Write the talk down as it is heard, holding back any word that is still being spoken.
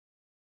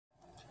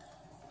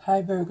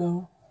Hi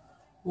Virgo,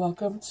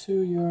 welcome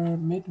to your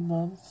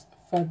mid-month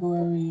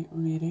February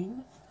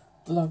reading,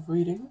 love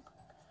reading.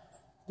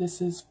 This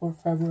is for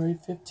February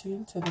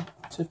 15th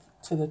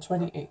to the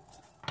 28th.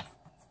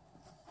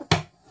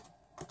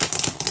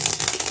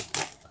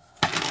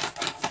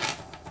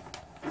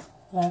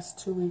 Last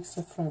 2 weeks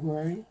of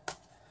February.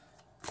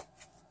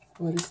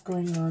 What is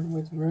going on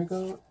with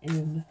Virgo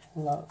in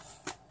love,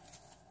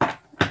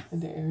 in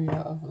the area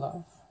of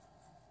love?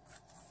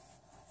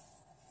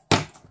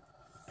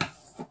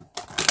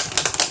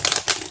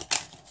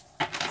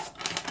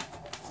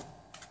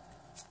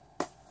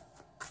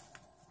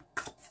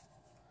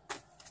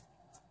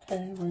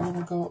 Okay, we're going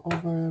to go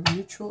over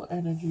mutual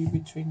energy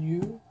between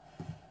you,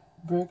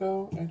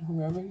 Virgo, and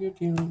whoever you're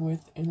dealing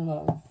with in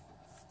love.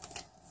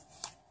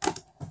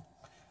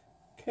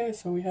 Okay,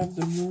 so we have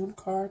the Moon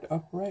card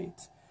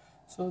upright.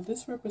 So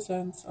this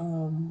represents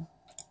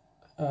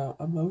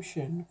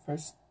emotion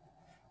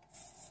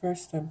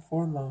first and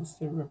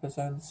foremost. It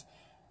represents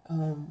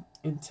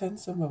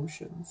intense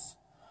emotions.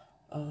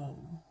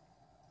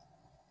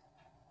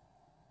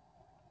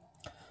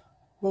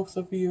 Both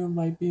of you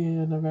might be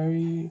in a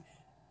very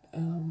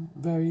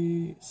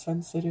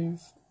sensitive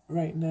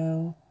right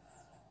now.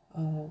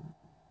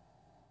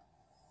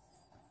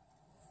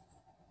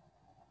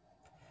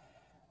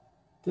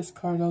 This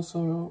card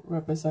also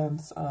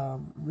represents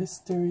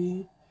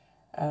mystery,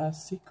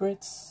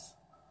 secrets.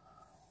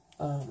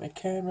 It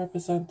can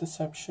represent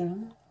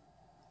deception,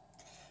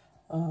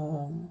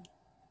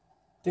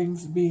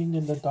 things being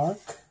in the dark,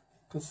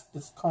 because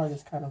this card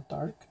is kind of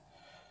dark.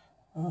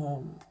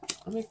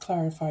 Let me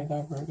clarify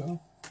that,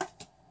 Virgo.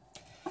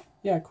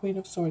 Yeah, Queen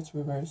of Swords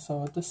reversed,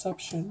 so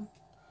deception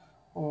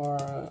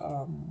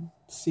or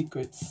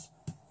secrets,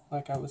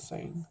 like I was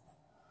saying,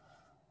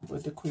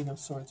 with the Queen of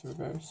Swords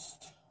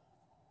reversed.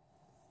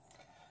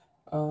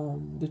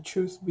 The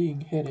truth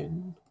being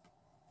hidden.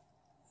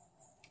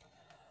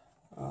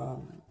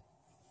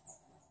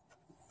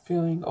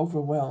 Feeling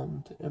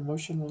overwhelmed,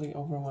 emotionally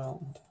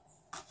overwhelmed.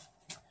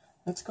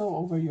 Let's go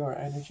over your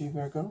energy,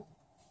 Virgo.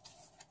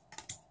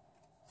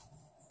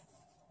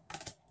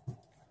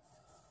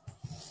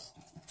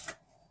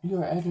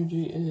 Your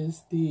energy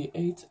is the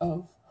Eight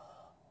of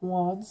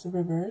Wands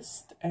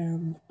reversed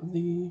and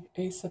the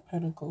Ace of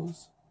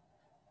Pentacles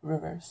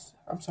reversed.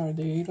 I'm sorry,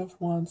 the Eight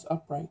of Wands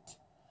upright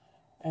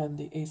and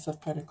the Ace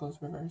of Pentacles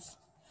reversed.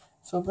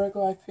 So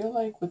Virgo, I feel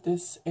like with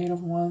this Eight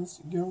of Wands,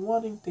 you're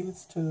wanting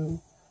things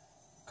to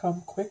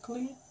come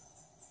quickly.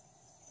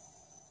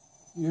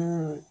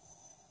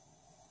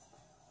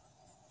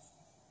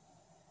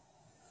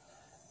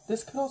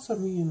 This could also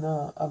mean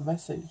a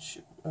message,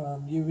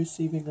 you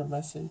receiving a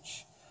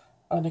message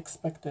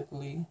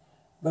unexpectedly.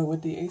 But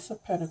with the Ace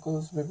of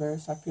Pentacles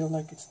reversed, I feel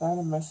like it's not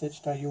a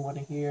message that you want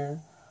to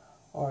hear,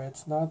 or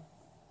it's not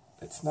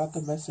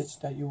the message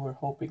that you were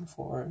hoping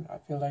for. I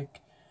feel like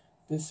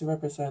this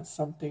represents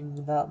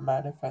something not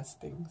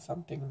manifesting,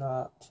 something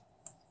not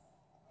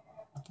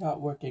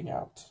working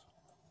out.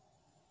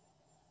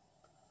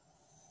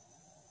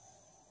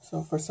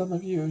 So for some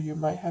of you, you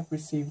might have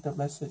received a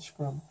message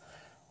from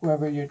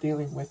whoever you're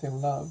dealing with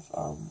in love,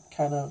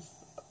 kind of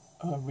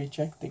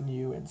rejecting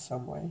you in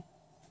some way.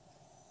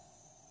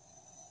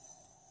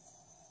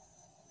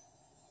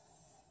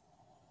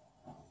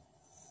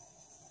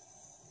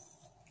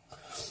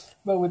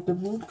 But with the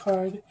Moon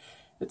card,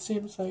 it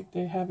seems like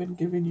they haven't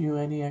given you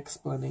any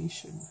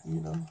explanation,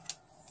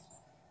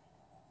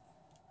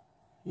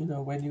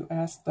 when you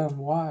ask them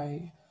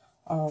why,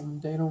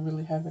 they don't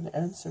really have an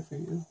answer for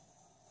you.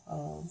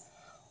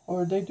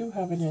 Or they do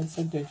have an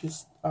answer, they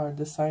just are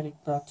deciding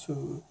not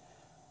to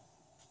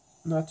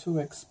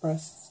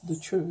express the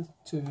truth.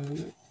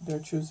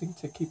 They're choosing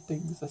to keep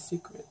things a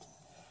secret.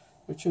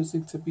 They're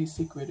choosing to be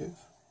secretive.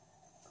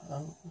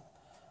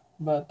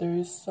 But there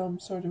is some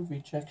sort of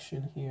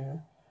rejection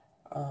here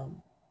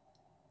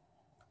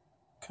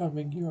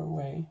coming your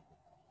way.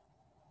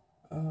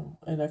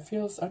 And it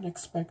feels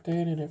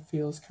unexpected, and it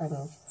feels kind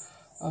of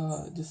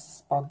just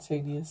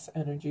spontaneous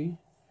energy,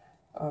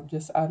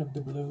 just out of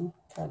the blue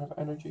kind of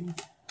energy.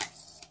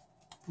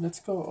 Let's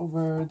go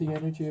over the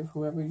energy of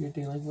whoever you're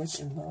dealing with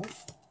in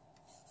love.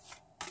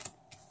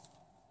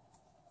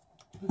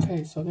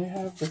 Okay, so they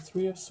have the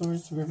Three of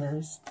Swords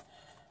reversed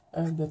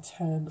and the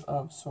Ten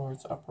of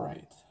Swords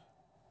upright.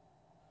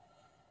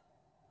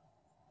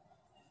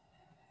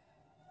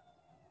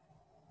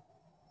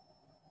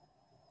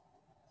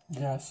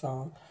 Yeah,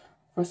 so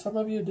for some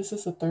of you, this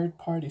is a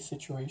third-party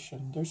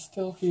situation. They're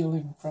still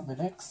healing from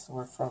an ex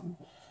or from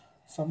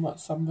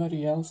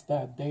somebody else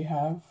that they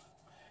have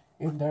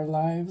in their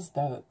lives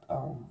that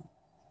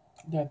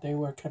that they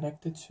were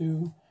connected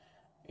to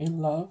in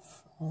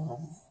love.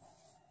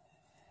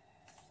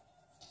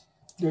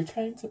 They're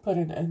trying to put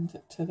an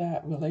end to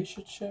that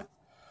relationship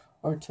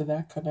or to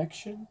that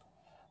connection,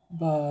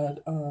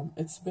 but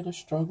it's been a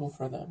struggle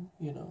for them,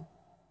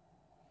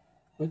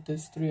 With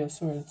this Three of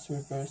Swords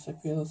reverse, it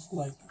feels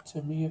like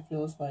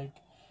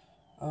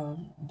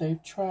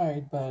they've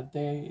tried, but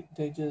they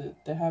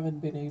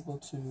haven't been able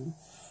to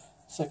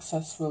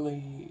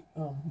successfully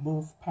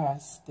move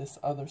past this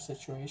other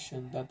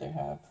situation that they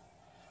have,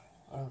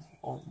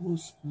 or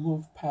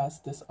move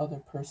past this other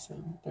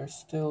person. They're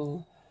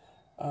still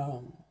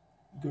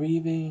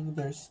grieving,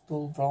 they're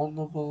still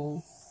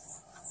vulnerable,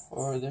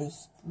 or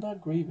there's not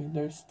grieving,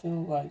 they're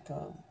still like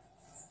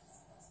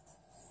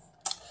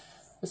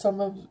for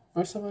some of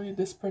you,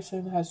 this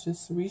person has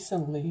just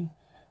recently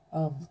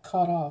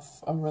cut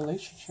off a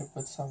relationship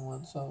with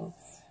someone, so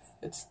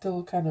it's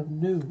still kind of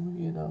new,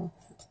 you know.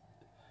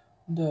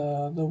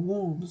 The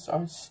wounds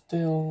are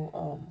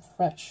still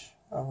fresh,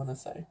 I want to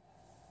say.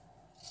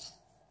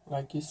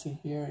 Like you see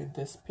here in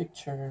this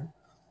picture,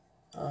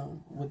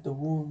 with the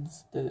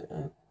wounds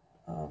that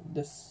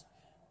this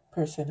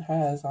person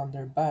has on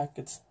their back,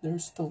 they're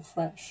still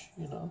fresh,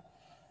 you know.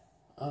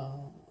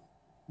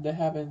 They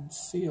haven't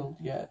sealed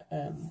yet,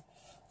 and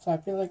so I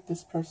feel like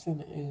this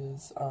person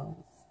is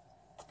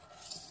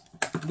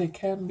they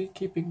can be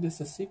keeping this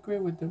a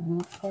secret with the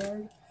moon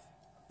card,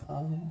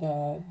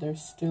 that they're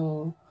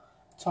still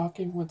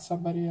talking with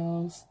somebody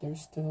else, they're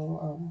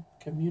still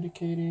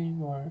communicating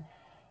or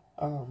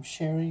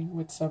sharing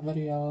with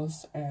somebody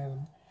else,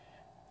 and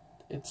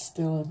it's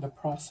still in the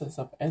process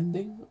of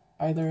ending.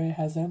 Either it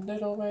has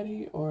ended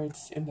already or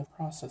it's in the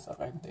process of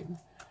ending.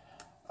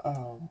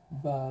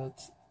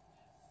 But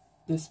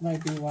this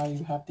might be why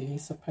you have the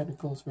Ace of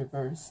Pentacles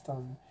reversed,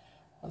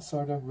 a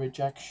sort of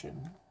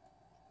rejection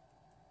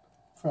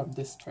from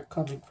this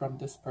coming from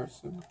this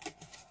person.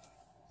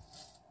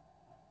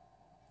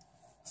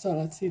 So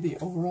let's see the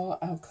overall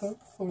outcome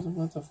for the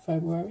month of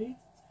February,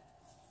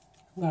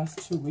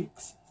 last 2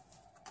 weeks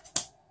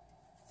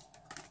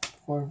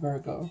for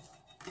Virgo.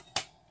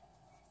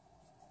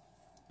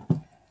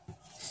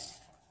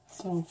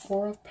 So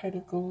 4 of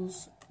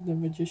Pentacles, the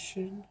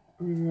Magician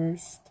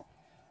reversed,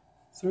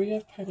 3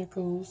 of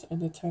Pentacles,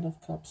 and the 10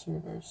 of Cups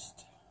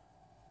reversed.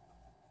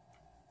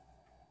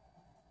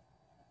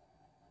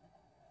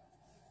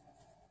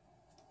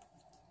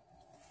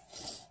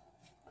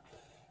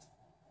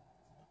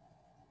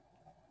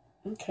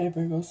 Okay,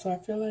 Virgo, so I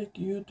feel like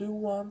you do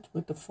want,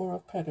 with the 4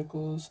 of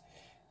Pentacles,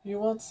 you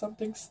want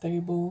something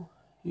stable,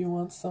 you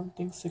want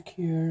something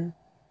secure.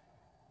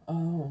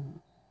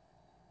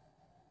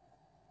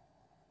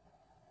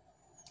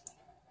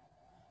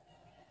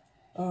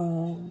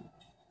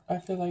 I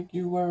feel like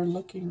you were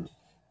looking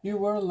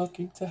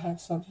to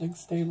have something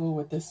stable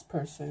with this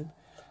person.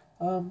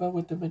 But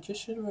with the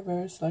Magician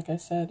reverse, like I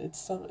said, it's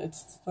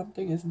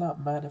something is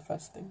not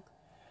manifesting.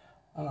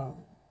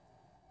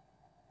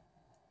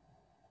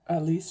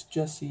 At least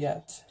just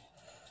yet.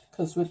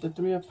 Because with the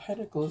 3 of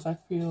Pentacles, I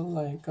feel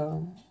like,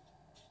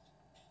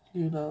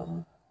 you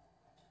know,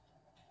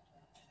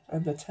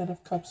 and the 10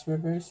 of Cups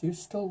reverse, you're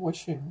still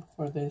wishing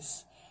for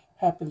this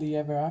happily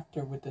ever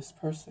after with this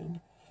person.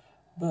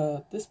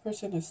 But this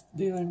person is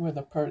dealing with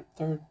a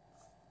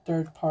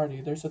third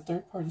party. There's a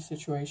third party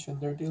situation.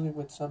 They're dealing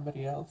with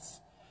somebody else.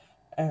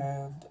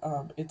 And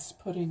it's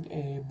putting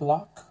a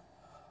block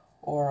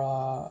or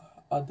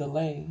a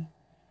delay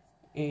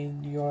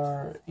in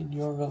your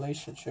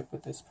relationship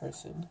with this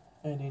person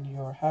and in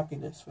your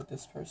happiness with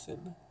this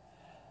person.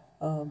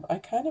 I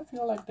kind of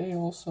feel like they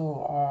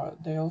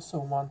also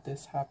want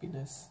this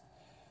happiness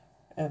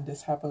and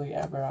this happily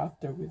ever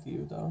after with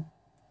you, though.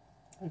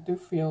 I do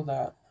feel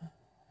that.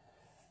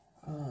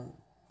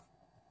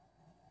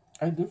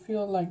 I do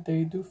feel like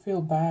they do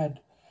feel bad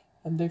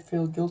and they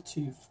feel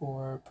guilty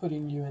for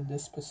putting you in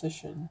this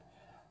position.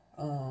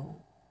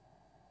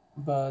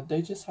 But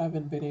they just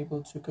haven't been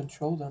able to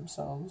control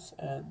themselves,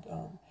 and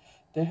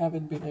they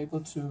haven't been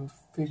able to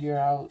figure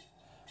out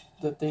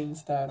the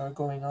things that are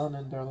going on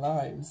in their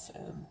lives,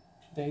 and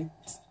they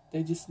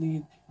just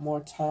need more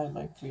time,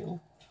 I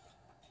feel,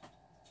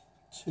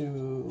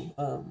 to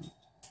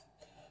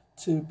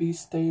be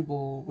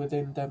stable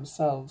within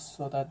themselves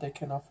so that they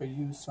can offer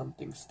you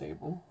something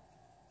stable.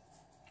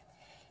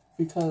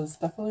 Because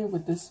definitely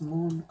with this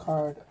moon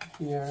card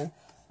here,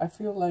 I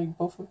feel like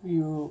both of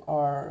you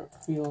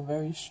feel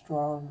very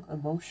strong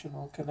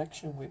emotional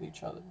connection with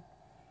each other.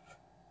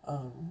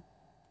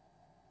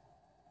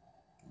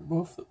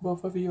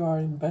 Both of you are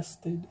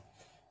invested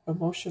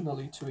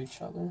emotionally to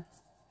each other.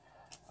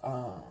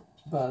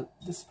 But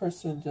this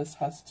person just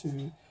has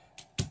to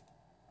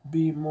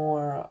be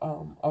more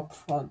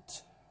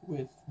upfront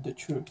with the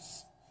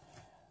truth.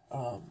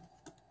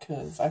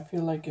 Because I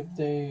feel like if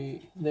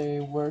they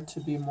were to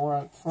be more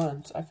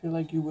upfront, I feel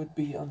like you would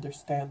be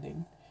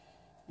understanding,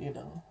 you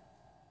know.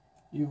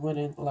 You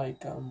wouldn't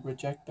like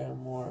reject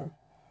them or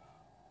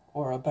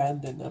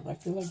abandon them. I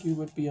feel like you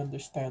would be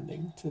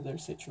understanding to their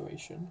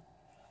situation.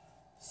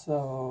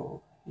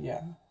 So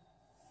yeah.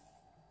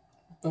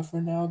 But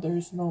for now there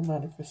is no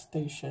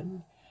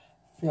manifestation.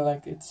 I feel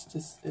like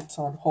it's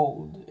on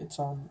hold. It's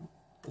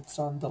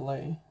on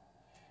delay.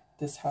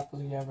 This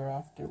happily ever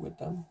after with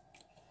them.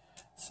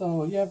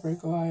 So yeah,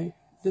 Virgo,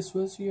 this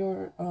was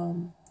your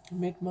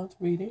mid-month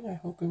reading. I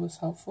hope it was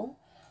helpful.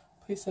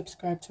 Please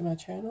subscribe to my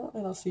channel,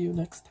 and I'll see you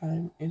next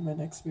time in my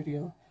next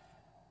video.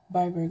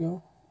 Bye,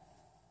 Virgo.